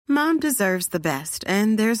Mom deserves the best,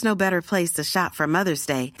 and there's no better place to shop for Mother's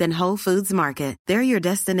Day than Whole Foods Market. They're your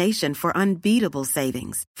destination for unbeatable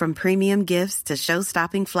savings, from premium gifts to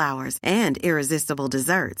show-stopping flowers and irresistible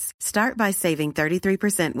desserts. Start by saving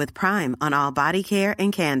 33% with Prime on all body care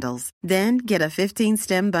and candles. Then get a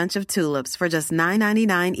 15-stem bunch of tulips for just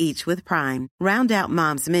 $9.99 each with Prime. Round out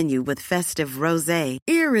Mom's menu with festive rosé,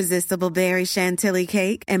 irresistible berry chantilly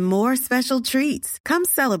cake, and more special treats. Come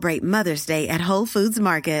celebrate Mother's Day at Whole Foods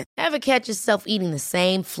Market. Ever catch yourself eating the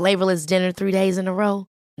same flavorless dinner 3 days in a row?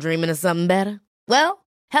 Dreaming of something better? Well,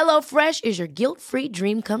 HelloFresh is your guilt-free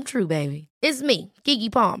dream come true, baby. It's me,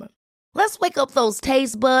 Keke Palmer. Let's wake up those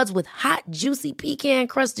taste buds with hot, juicy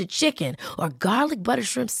pecan-crusted chicken or garlic butter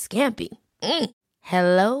shrimp scampi.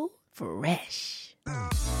 Hello Fresh.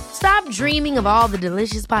 Stop dreaming of all the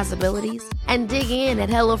delicious possibilities and dig in at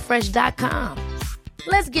HelloFresh.com.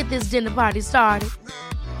 Let's get this dinner party started.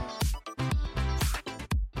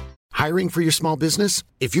 Hiring for your small business?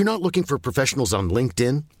 If you're not looking for professionals on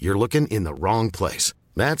LinkedIn, you're looking in the wrong place.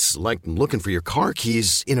 That's like looking for your car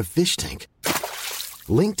keys in a fish tank.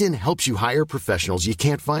 LinkedIn helps you hire professionals you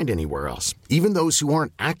can't find anywhere else, even those who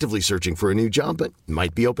aren't actively searching for a new job but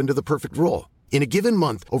might be open to the perfect role. In a given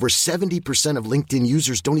month, over 70% of LinkedIn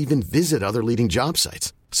users don't even visit other leading job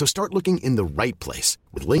sites. So start looking in the right place.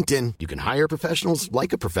 With LinkedIn, you can hire professionals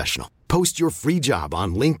like a professional. Post your free job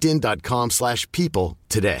on linkedin.com/people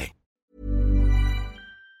today.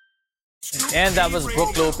 And that was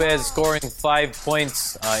Brook Lopez scoring 5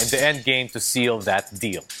 points in the end game to seal that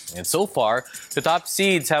deal. And so far, the top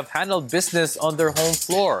seeds have handled business on their home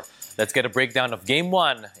floor. Let's get a breakdown of Game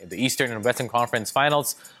 1 in the Eastern and Western Conference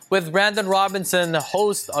Finals with Brandon Robinson,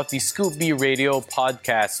 host of the Scoop B Radio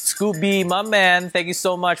podcast. Scoop B, my man, thank you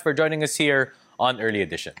so much for joining us here on Early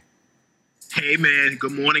Edition. Hey, man.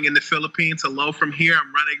 Good morning in the Philippines. Hello from here.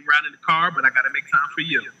 I'm running around in the car, but I got to make time for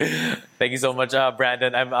you. Thank you so much,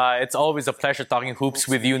 Brandon. It's always a pleasure talking hoops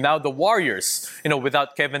with you. Now, the Warriors,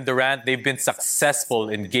 without Kevin Durant, they've been successful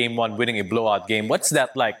in Game 1, winning a blowout game. What's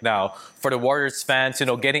that like now for the Warriors fans,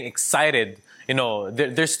 getting excited?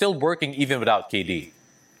 They're still working even without KD.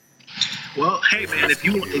 Well, hey, man,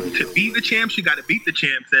 to be the champs, you got to beat the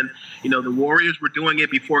champs. And, the Warriors were doing it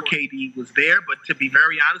before KD was there. But to be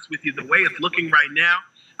very honest with you, the way it's looking right now,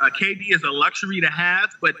 KD is a luxury to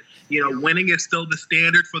have. But, winning is still the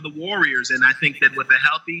standard for the Warriors. And I think that with a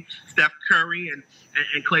healthy Steph Curry and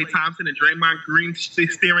Klay Thompson and Draymond Green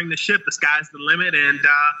steering the ship, the sky's the limit. And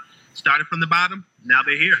started from the bottom, now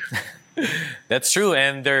they're here. That's true.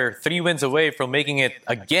 And they're 3 wins away from making it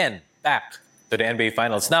again back to the NBA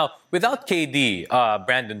Finals. Now, without KD,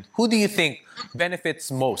 Brandon, who do you think benefits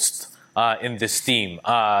most in this team?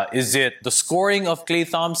 Is it the scoring of Klay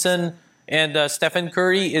Thompson and Stephen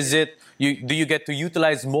Curry? Do you get to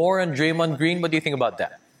utilize more on Draymond Green? What do you think about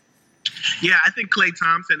that? Yeah, I think Klay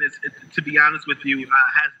Thompson is, to be honest with you,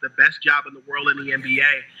 has the best job in the world in the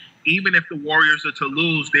NBA. Even if the Warriors are to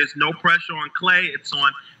lose, there's no pressure on Klay. It's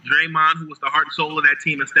on Draymond, who was the heart and soul of that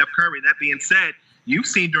team, and Steph Curry. That being said, you've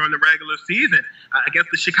seen during the regular season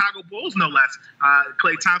against the Chicago Bulls, no less.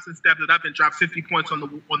 Klay Thompson stepped it up and dropped 50 points on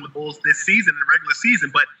the Bulls this season, in the regular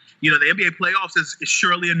season. But, the NBA playoffs is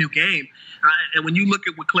surely a new game. And when you look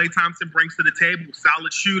at what Klay Thompson brings to the table,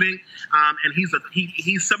 solid shooting, and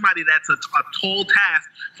he's somebody that's a tall task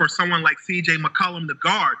for someone like C.J. McCollum, the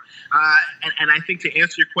guard. And I think to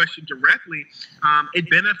answer your question directly, it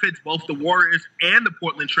benefits both the Warriors and the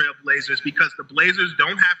Portland Trail Blazers because the Blazers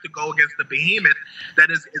don't have to go against the behemoth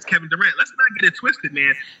that is Kevin Durant. Let's not get it twisted,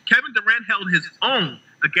 man. Kevin Durant held his own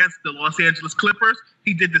against the Los Angeles Clippers.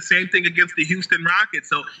 He did the same thing against the Houston Rockets.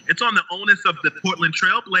 So it's on the onus of the Portland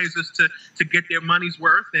Trail Blazers to get their money's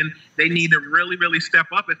worth, and they need to really, really step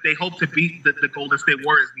up if they hope to beat the Golden State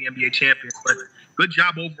Warriors, the NBA champions. But good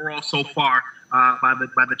job overall so far by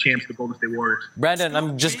the champs, the Golden State Warriors. Brandon,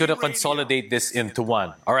 I'm just going to consolidate this into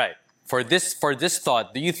one. All right. For this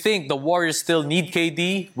thought, do you think the Warriors still need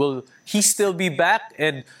KD? Will he still be back?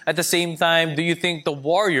 And at the same time, do you think the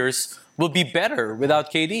Warriors will be better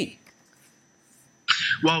without KD?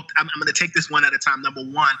 Well, I'm going to take this one at a time. Number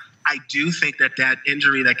one, I do think that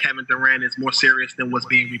injury that Kevin Durant is more serious than what's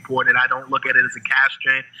being reported. I don't look at it as a calf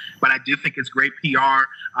strain, but I do think it's great PR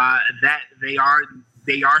that they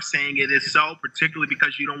are saying it is so, particularly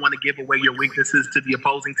because you don't want to give away your weaknesses to the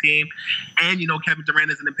opposing team. And, Kevin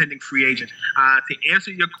Durant is an impending free agent. To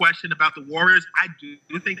answer your question about the Warriors, I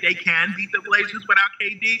do think they can beat the Blazers without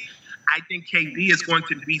KD. I think KD is going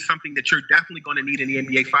to be something that you're definitely going to need in the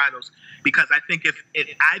NBA Finals because I think if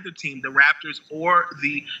either team, the Raptors or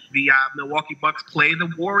the Milwaukee Bucks, play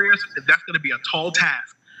the Warriors, that's going to be a tall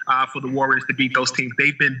task for the Warriors to beat those teams.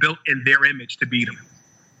 They've been built in their image to beat them.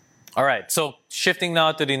 All right, so shifting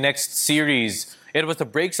now to the next series, it was the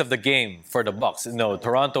breaks of the game for the Bucks.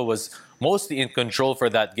 Toronto was mostly in control for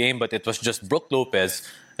that game, but it was just Brook Lopez,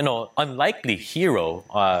 unlikely hero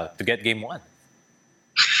to get game one.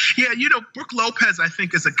 Yeah, Brook Lopez, I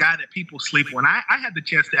think, is a guy that people sleep on. I had the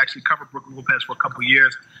chance to actually cover Brook Lopez for a couple of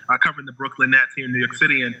years, covering the Brooklyn Nets here in New York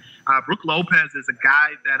City. And Brook Lopez is a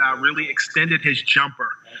guy that really extended his jumper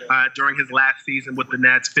during his last season with the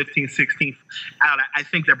Nets, 15, 16 out. I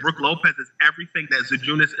think that Brook Lopez is everything that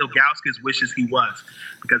Zydrunas Ilgauskas wishes he was,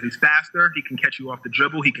 because he's faster, he can catch you off the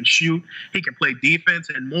dribble, he can shoot, he can play defense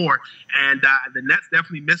and more. And the Nets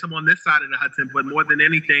definitely miss him on this side of the Hudson, but more than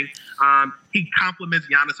anything, he complements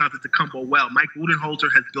Giannis Antetokounmpo well. Mike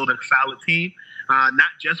Budenholzer has built a solid team, not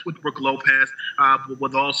just with Brook Lopez, but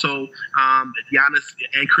with also Giannis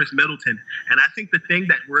and Chris Middleton. And I think the thing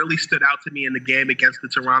that really stood out to me in the game against the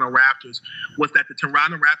Toronto Raptors was that the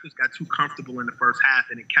Toronto Raptors got too comfortable in the first half,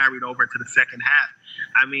 and it carried over into the second half.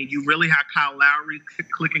 I mean, you really had Kyle Lowry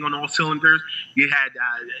clicking on all cylinders. You had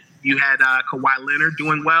Kawhi Leonard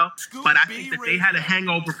doing well. But I think that they had a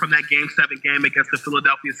hangover from that Game 7 game against the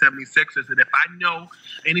Philadelphia 76ers. And if I know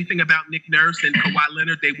anything about Nick Nurse and Kawhi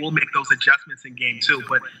Leonard, they will make those adjustments in Game 2.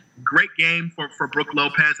 But great game for Brook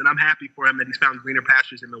Lopez, and I'm happy for him that he's found greener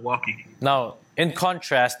pastures in Milwaukee. Now, in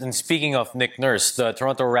contrast, and speaking of Nick Nurse, the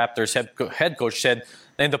Toronto Raptors head coach said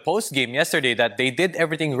in the post-game yesterday that they did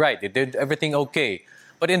everything right. They did everything okay.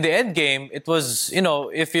 But in the end game, it was,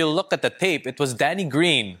 if you look at the tape, it was Danny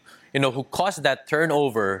Green, who caused that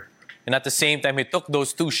turnover. And at the same time, he took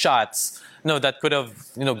those two shots, that could have,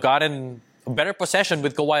 gotten a better possession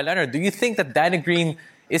with Kawhi Leonard. Do you think that Danny Green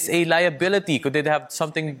is a liability? Could they have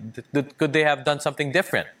done something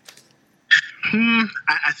different?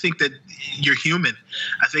 I think that you're human.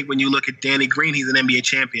 I think when you look at Danny Green, he's an NBA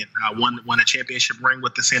champion. Won a championship ring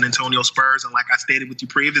with the San Antonio Spurs. And like I stated with you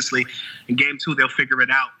previously, in Game 2, they'll figure it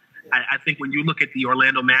out. I think when you look at the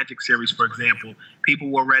Orlando Magic series, for example, people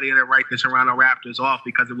were ready to write the Toronto Raptors off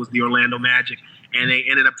because it was the Orlando Magic. And they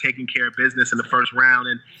ended up taking care of business in the first round.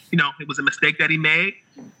 And, it was a mistake that he made,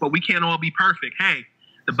 but we can't all be perfect. Hey,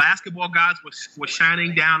 the basketball gods were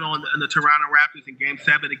shining down on the Toronto Raptors in Game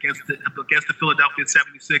 7 against the Philadelphia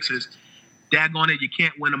 76ers. Daggone it, you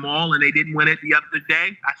can't win them all, and they didn't win it the other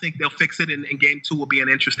day. I think they'll fix it, and Game 2 will be an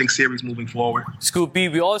interesting series moving forward.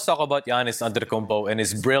 Scoopy, we always talk about Giannis Antetokounmpo and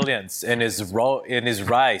his brilliance and his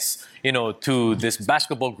rise, to this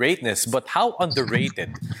basketball greatness. But how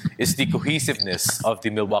underrated is the cohesiveness of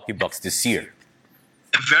the Milwaukee Bucks this year?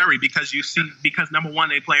 Very, because number one,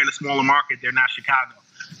 they play in a smaller market. They're not Chicago.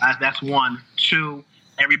 That's one. Two,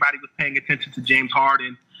 everybody was paying attention to James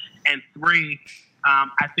Harden. And three,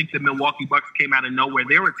 I think the Milwaukee Bucks came out of nowhere.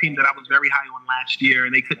 They were a team that I was very high on last year,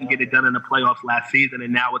 and they couldn't get it done in the playoffs last season,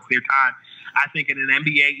 and now it's their time. I think in an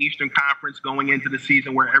NBA Eastern Conference going into the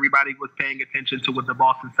season where everybody was paying attention to what the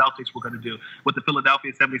Boston Celtics were going to do, what the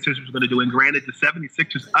Philadelphia 76ers were going to do, and granted, the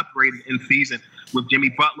 76ers upgraded in season with Jimmy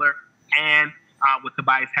Butler and with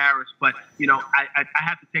Tobias Harris. But, I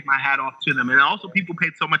have to take my hat off to them. And also people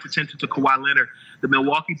paid so much attention to Kawhi Leonard. The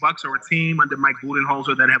Milwaukee Bucks are a team under Mike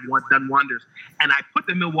Budenholzer that have done wonders. And I put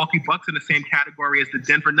the Milwaukee Bucks in the same category as the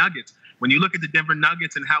Denver Nuggets. When you look at the Denver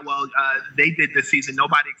Nuggets and how well they did this season,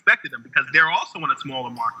 nobody expected them because they're also in a smaller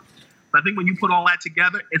market. But I think when you put all that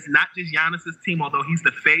together, it's not just Giannis's team, although he's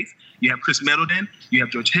the face. You have Chris Middleton, you have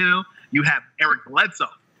George Hill, you have Eric Bledsoe.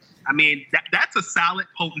 I mean, that's a solid,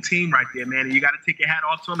 potent team right there, man. And you got to take your hat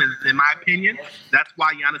off to him. And in my opinion, that's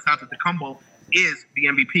why Giannis Antetokounmpo is the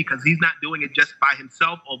MVP, because he's not doing it just by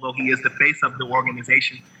himself, although he is the face of the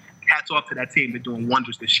organization. Hats off to that team. They're doing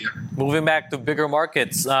wonders this year. Moving back to bigger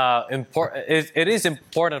markets, it is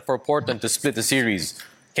important for Portland to split the series.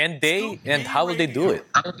 Can they, and how will they do it?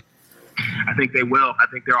 I think they will. I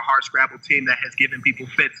think they're a hard-scrabble team that has given people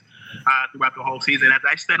fits throughout the whole season. As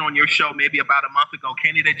I said on your show maybe about a month ago,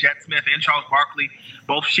 Kenny the Jet Smith and Charles Barkley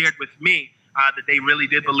both shared with me that they really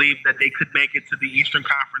did believe that they could make it to the Eastern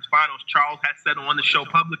Conference Finals. Charles has said on the show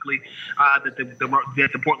publicly that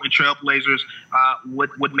the Portland Trail Blazers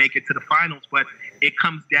would make it to the finals. But it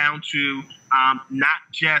comes down to not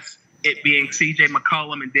just it being C.J.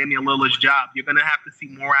 McCollum and Damian Lillard's job. You're going to have to see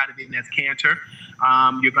more out of it as Cantor.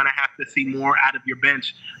 You're going to have to see more out of your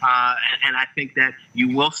bench. And I think that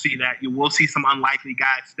you will see that. You will see some unlikely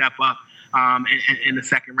guys step up in the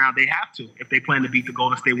second round. They have to if they plan to beat the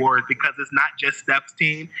Golden State Warriors, because it's not just Steph's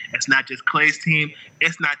team. It's not just Klay's team.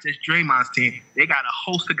 It's not just Draymond's team. They got a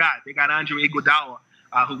host of guys. They got Andre Iguodala,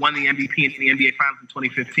 who won the MVP in the NBA Finals in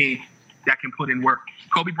 2015, that can put in work.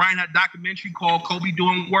 Kobe Bryant had a documentary called Kobe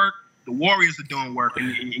Doing Work. The Warriors are doing work,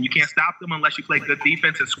 and you can't stop them unless you play good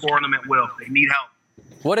defense and score on them at will. They need help.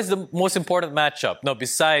 What is the most important matchup? No,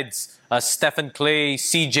 besides Stephen Clay,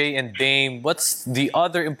 CJ, and Dame, what's the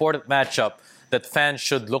other important matchup that fans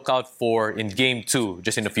should look out for in Game 2,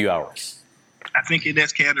 just in a few hours? I think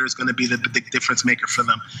Enes Kanter is going to be the big difference maker for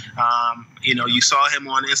them. You saw him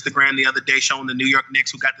on Instagram the other day showing the New York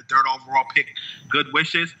Knicks, who got the 3rd overall pick, good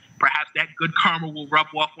wishes. Perhaps that good karma will rub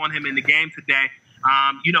off on him in the game today.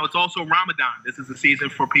 It's also Ramadan. This is a season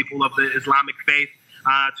for people of the Islamic faith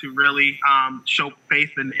to really show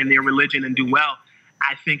faith in their religion and do well.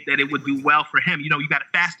 I think that it would do well for him. You got to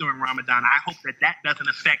fast during Ramadan. I hope that doesn't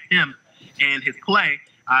affect him and his play.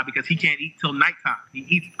 Because he can't eat till nighttime. He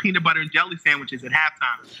eats peanut butter and jelly sandwiches at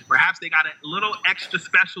halftime. Perhaps they got a little extra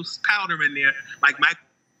special powder in there, like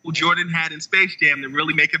Michael Jordan had in Space Jam, to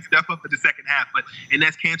really make him step up in the second half. But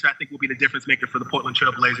Enes Kanter, I think, will be the difference maker for the Portland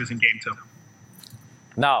Trail Blazers in Game 2.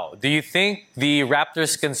 Now, do you think the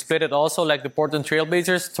Raptors can split it also like the Portland Trail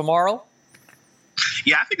Blazers tomorrow?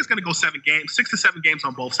 Yeah, I think it's going to go 7 games, 6 to 7 games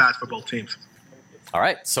on both sides for both teams. All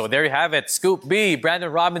right, so there you have it. Scoop B, Brandon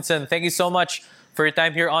Robinson, thank you so much for your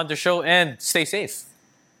time here on the show, and stay safe.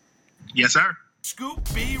 Yes, sir. Scoop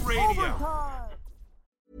B Radio.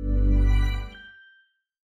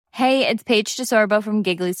 Hey, it's Paige DeSorbo from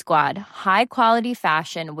Giggly Squad. High quality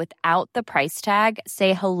fashion without the price tag.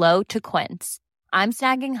 Say hello to Quince. I'm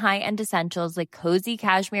snagging high-end essentials like cozy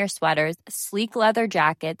cashmere sweaters, sleek leather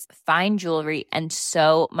jackets, fine jewelry, and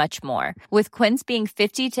so much more. With Quince being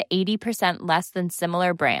 50 to 80% less than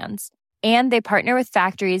similar brands. And they partner with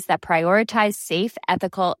factories that prioritize safe,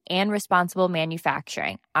 ethical, and responsible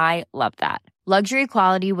manufacturing. I love that. Luxury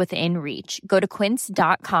quality within reach. Go to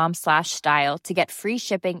quince.com/style to get free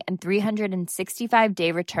shipping and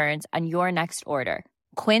 365-day returns on your next order.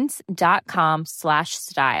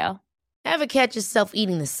 Quince.com/style. Ever catch yourself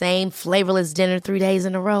eating the same flavorless dinner 3 days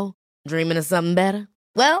in a row? Dreaming of something better?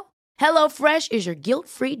 Well, HelloFresh is your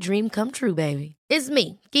guilt-free dream come true, baby. It's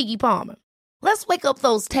me, Keke Palmer. Let's wake up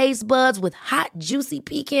those taste buds with hot, juicy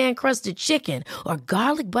pecan-crusted chicken or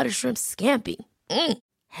garlic butter shrimp scampi.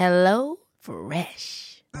 Hello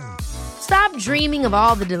Fresh. Stop dreaming of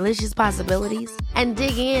all the delicious possibilities and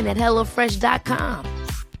dig in at HelloFresh.com.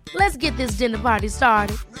 Let's get this dinner party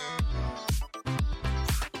started.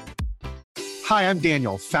 Hi, I'm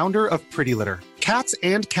Daniel, founder of Pretty Litter. Cats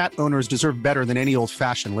and cat owners deserve better than any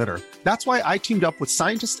old-fashioned litter. That's why I teamed up with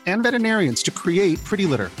scientists and veterinarians to create Pretty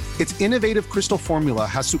Litter. Its innovative crystal formula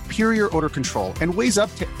has superior odor control and weighs up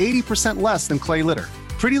to 80% less than clay litter.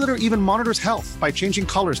 Pretty Litter even monitors health by changing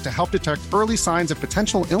colors to help detect early signs of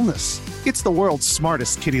potential illness. It's the world's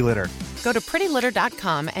smartest kitty litter. Go to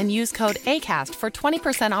prettylitter.com and use code ACAST for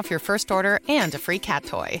 20% off your first order and a free cat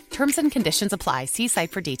toy. Terms and conditions apply. See site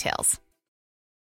for details.